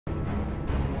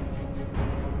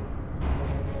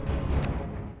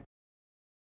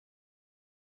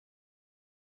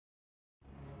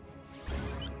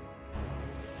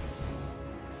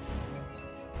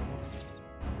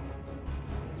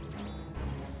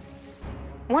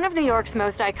One of New York's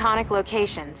most iconic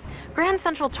locations, Grand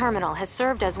Central Terminal has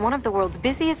served as one of the world's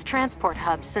busiest transport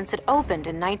hubs since it opened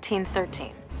in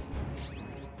 1913.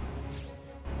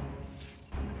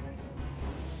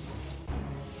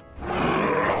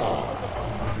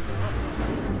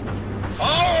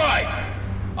 All right!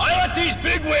 I let these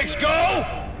bigwigs go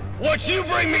once you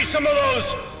bring me some of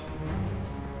those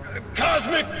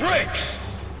cosmic bricks.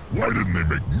 Why didn't they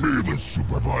make me the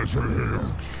supervisor here?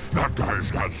 That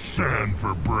guy's got sand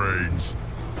for brains.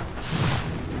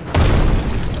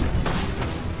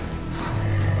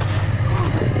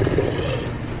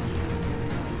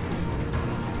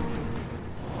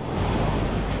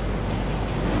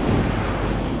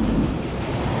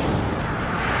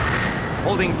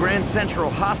 Holding Grand Central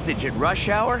hostage at rush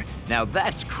hour? Now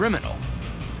that's criminal.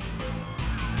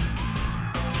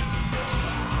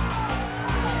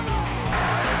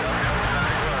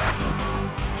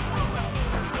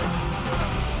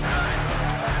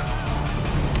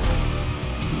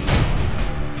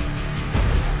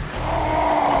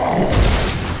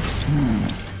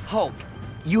 Hulk,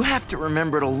 you have to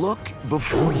remember to look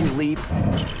before you leap.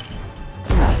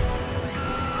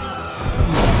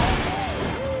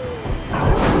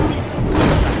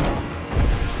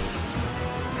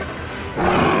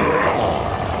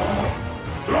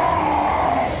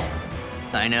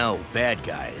 I know, bad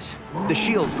guys. The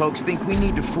SHIELD folks think we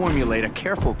need to formulate a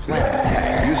careful plan of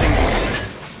attack using...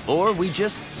 Or we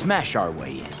just smash our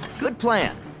way in. Good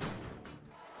plan.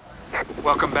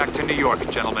 Welcome back to New York,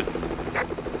 gentlemen.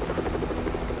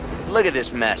 Look at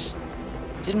this mess.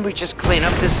 Didn't we just clean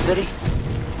up this city?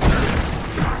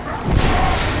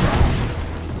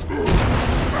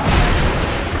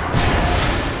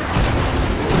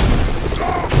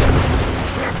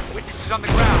 Witnesses on the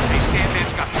ground say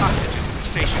Sandman's got hostages at the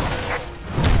station.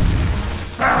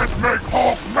 Sand make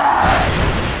Hulk mad!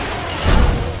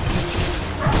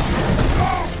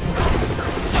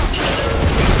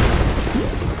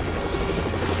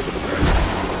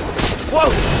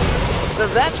 Whoa! So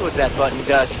that's what that button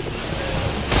does.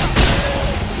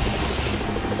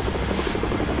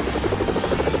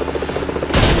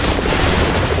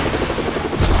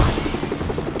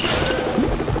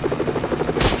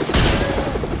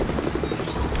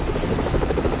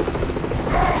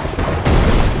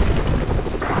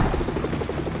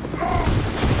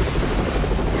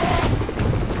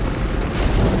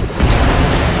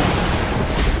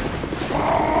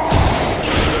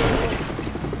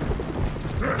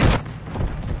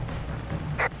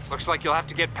 Looks like you'll have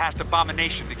to get past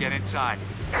Abomination to get inside.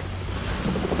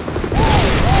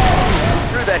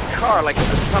 Threw that car like it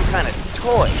was some kind of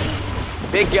toy.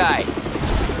 Big guy,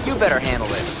 you better handle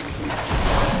this.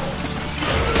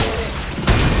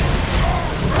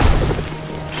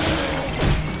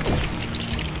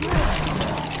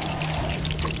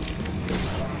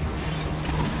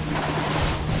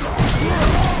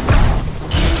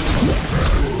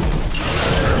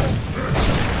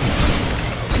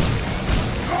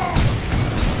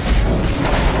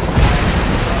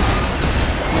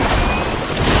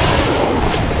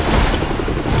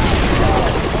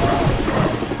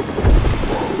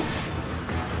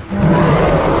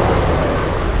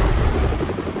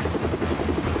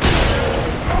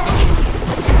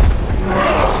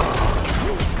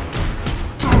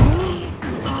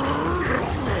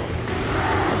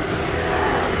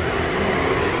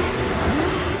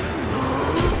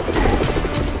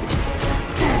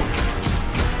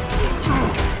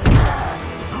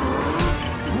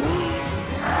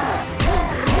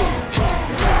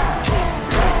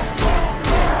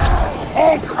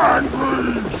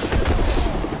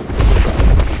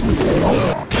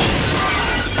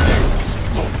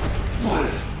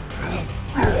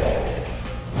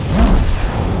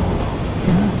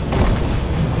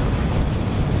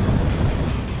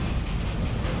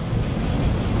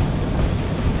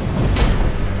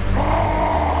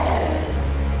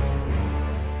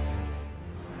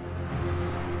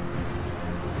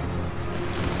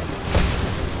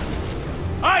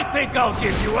 I think I'll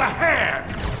give you a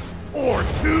hand! Or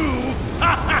two!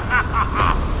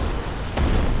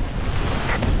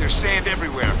 There's sand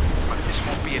everywhere, but this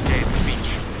won't be a day at the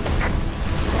beach.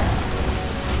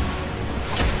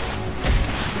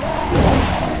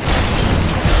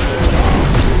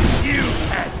 You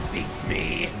can't beat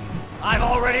me! I've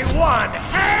already won,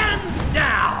 hands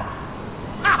down!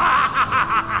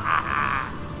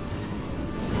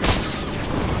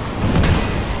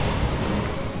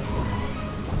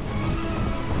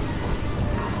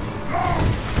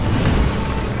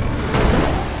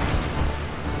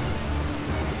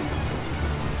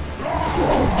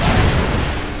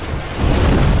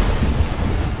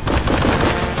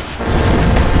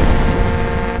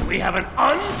 an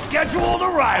unscheduled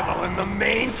arrival in the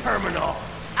main terminal.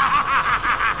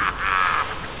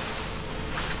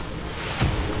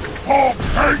 Hulk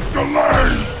hate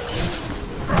delays!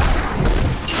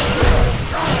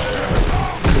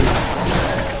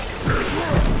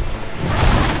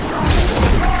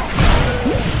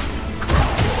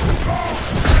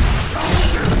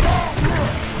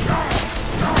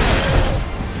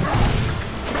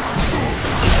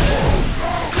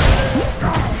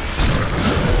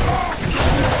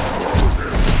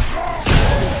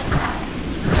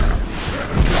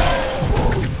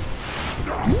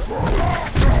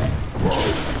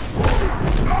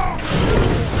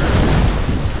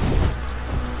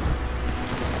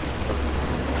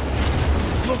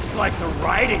 Looks like the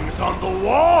writing's on the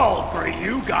wall for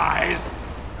you guys.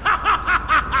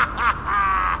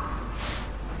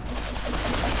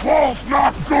 Walls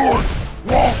not good!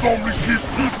 Walls only keep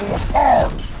people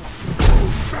apart!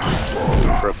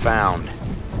 Profound.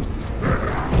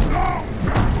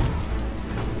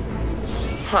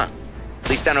 Huh. At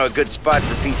least I know a good spot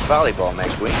for beach volleyball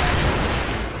next week.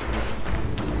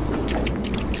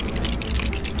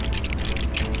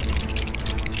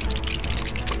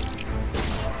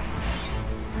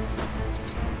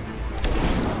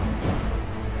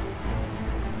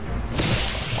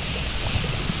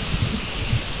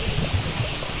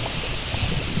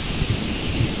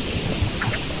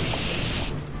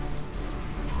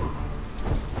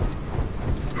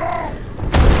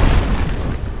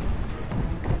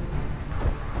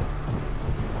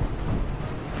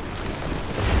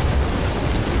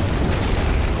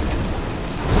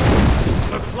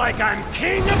 Like I'm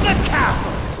king of the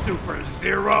castle, Super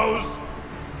Zeros.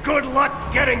 Good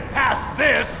luck getting past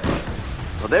this.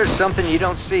 Well, there's something you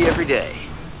don't see every day.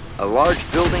 A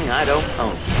large building I don't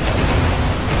own.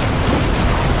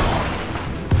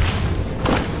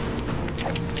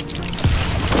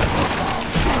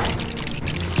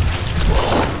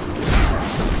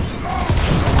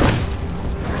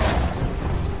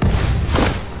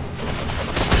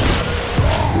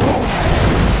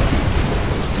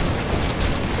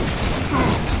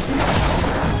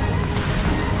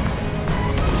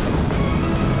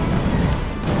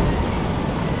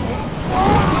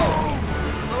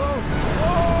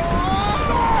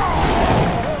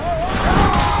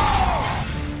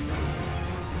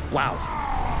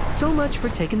 Wow. So much for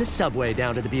taking the subway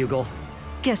down to the Bugle.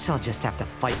 Guess I'll just have to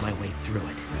fight my way through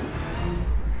it.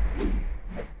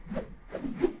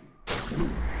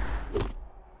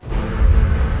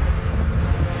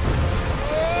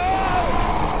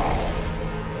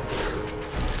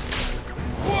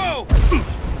 Whoa!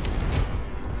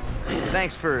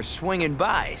 Thanks for swinging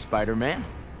by, Spider-Man.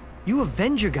 You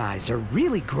Avenger guys are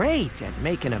really great at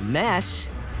making a mess.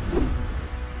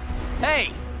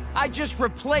 Hey! I just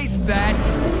replaced that!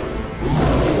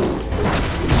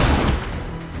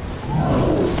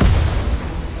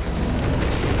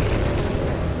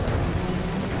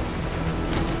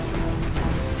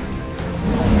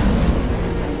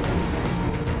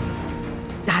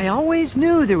 I always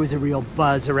knew there was a real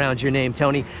buzz around your name,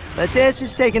 Tony, but this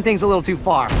is taking things a little too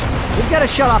far. We've got to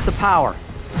shut off the power.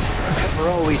 Pepper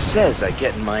always says I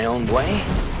get in my own way.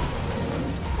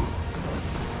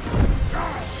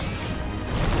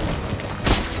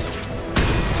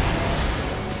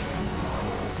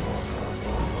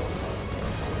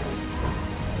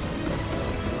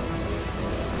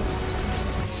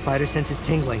 My spider sense is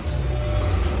tingling.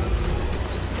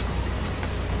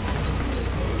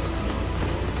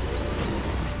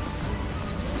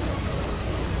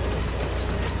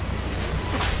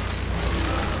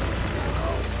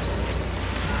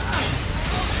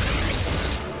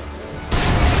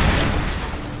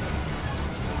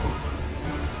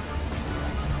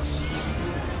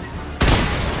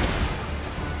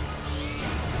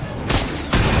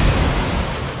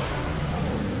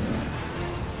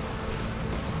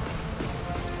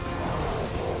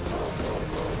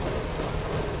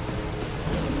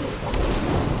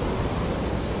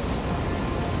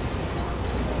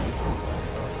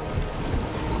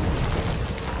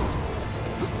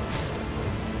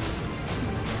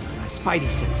 Spidey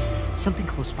sense. Something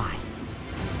close by.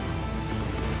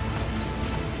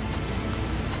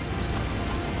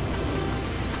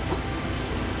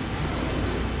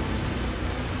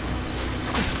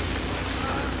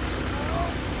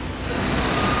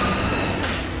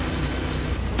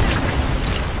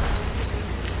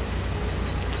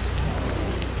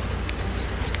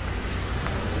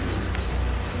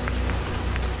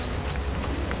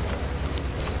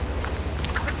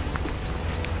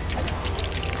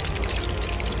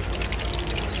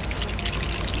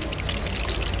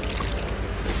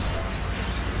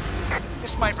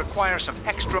 This might require some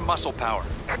extra muscle power.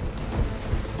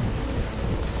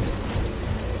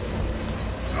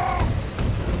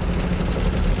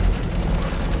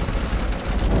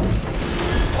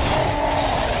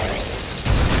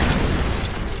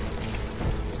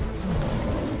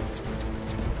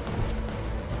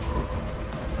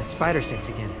 My spider sense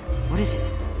again. What is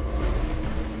it?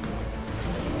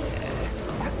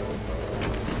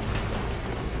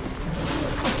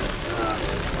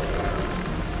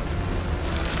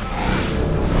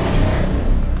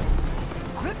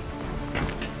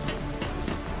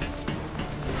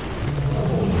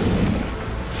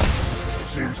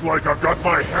 Seems like I've got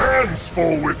my hands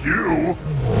full with you.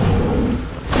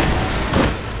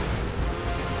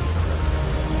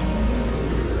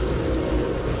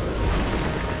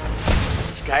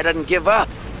 This guy doesn't give up.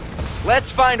 Let's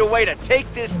find a way to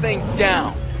take this thing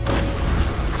down.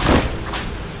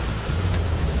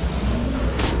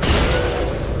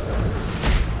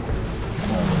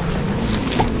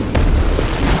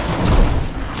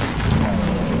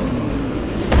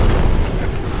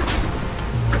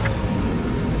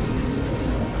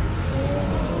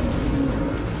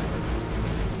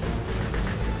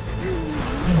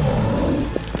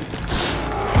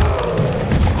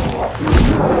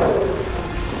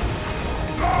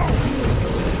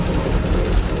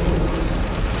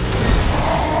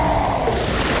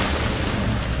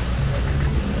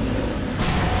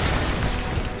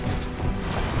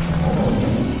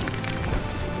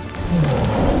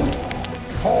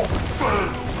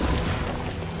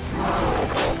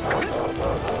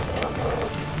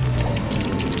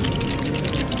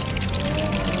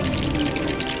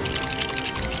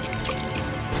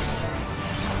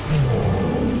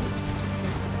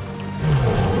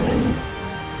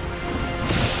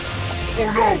 Oh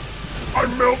no!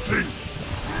 I'm melting!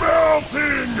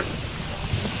 Melting!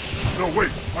 No,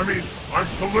 wait, I mean, I'm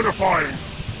solidifying!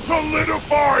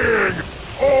 Solidifying!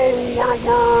 Oh, what a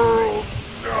world!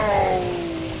 No!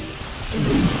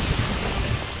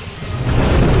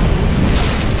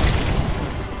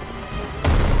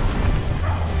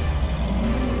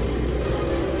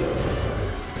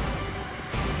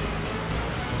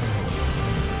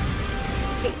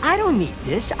 Hey, I don't need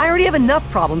this. I already have enough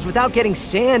problems without getting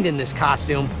sand in this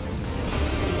costume.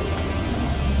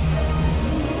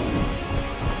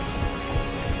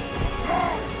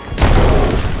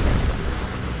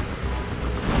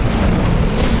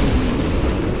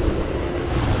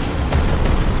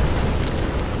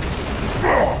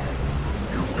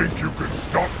 You think you can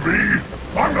stop me?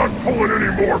 I'm not pulling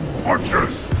any more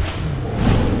punches!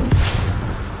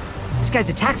 This guy's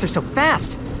attacks are so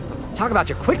fast. Talk about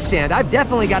your quicksand, I've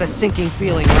definitely got a sinking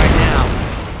feeling right now.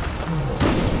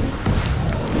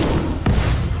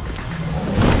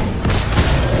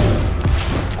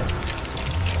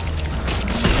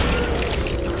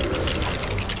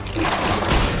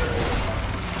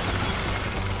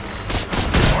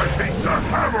 I hate to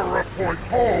hammer a point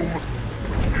home,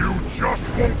 but you just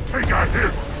won't take a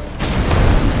hit!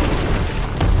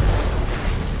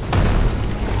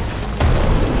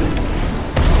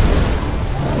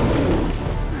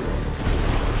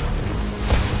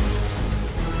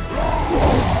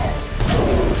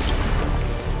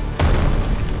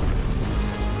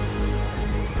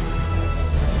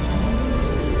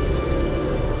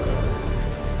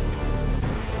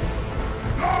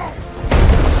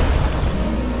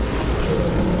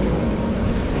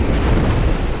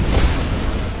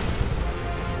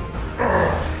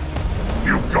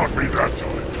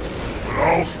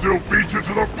 I'll still beat you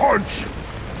to the punch!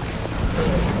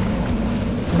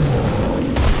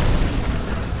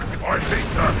 I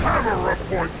hate to hammer a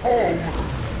point home,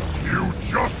 but you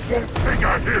just won't take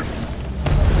a hit!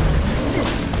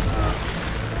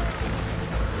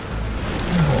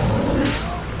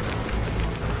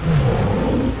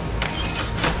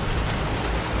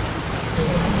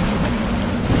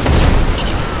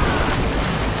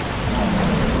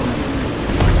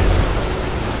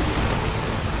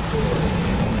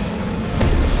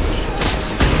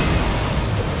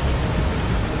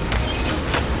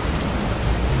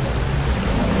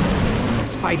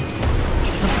 Spidey sense.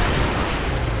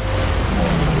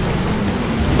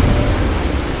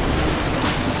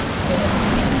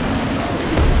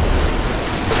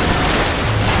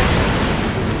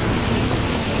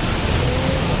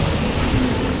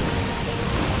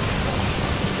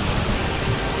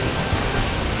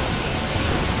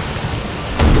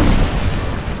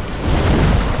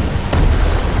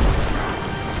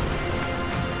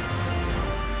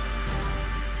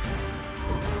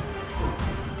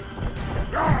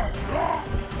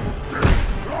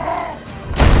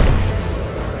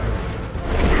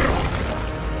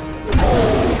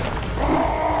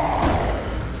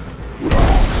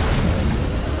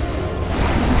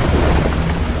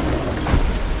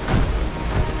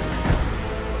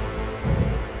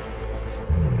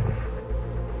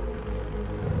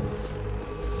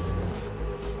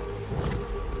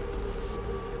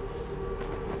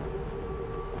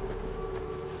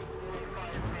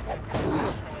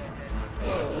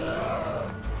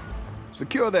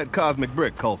 Secure that cosmic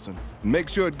brick, Coulson. And make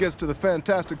sure it gets to the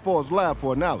Fantastic Four's lab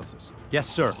for analysis. Yes,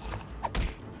 sir.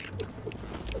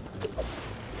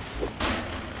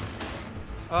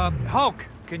 Hulk,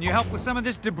 can you help with some of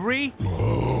this debris?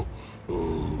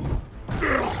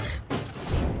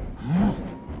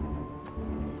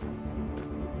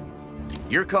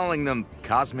 You're calling them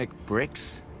cosmic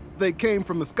bricks? They came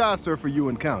from the Sky Surfer you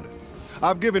encountered.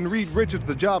 I've given Reed Richards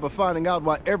the job of finding out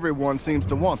why everyone seems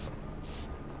to want them.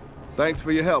 Thanks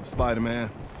for your help, Spider-Man.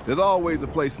 There's always a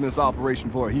place in this operation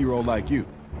for a hero like you.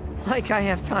 Like I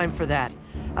have time for that.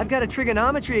 I've got a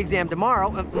trigonometry exam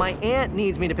tomorrow. My aunt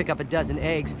needs me to pick up a dozen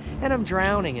eggs, and I'm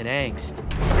drowning in angst.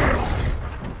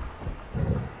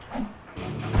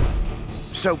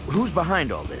 So, who's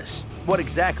behind all this? What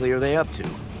exactly are they up to?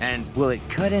 And will it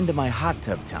cut into my hot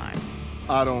tub time?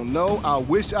 I don't know, I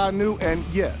wish I knew, and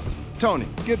yes. Tony,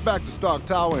 get back to Stark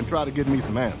Tower and try to get me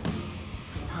some answers.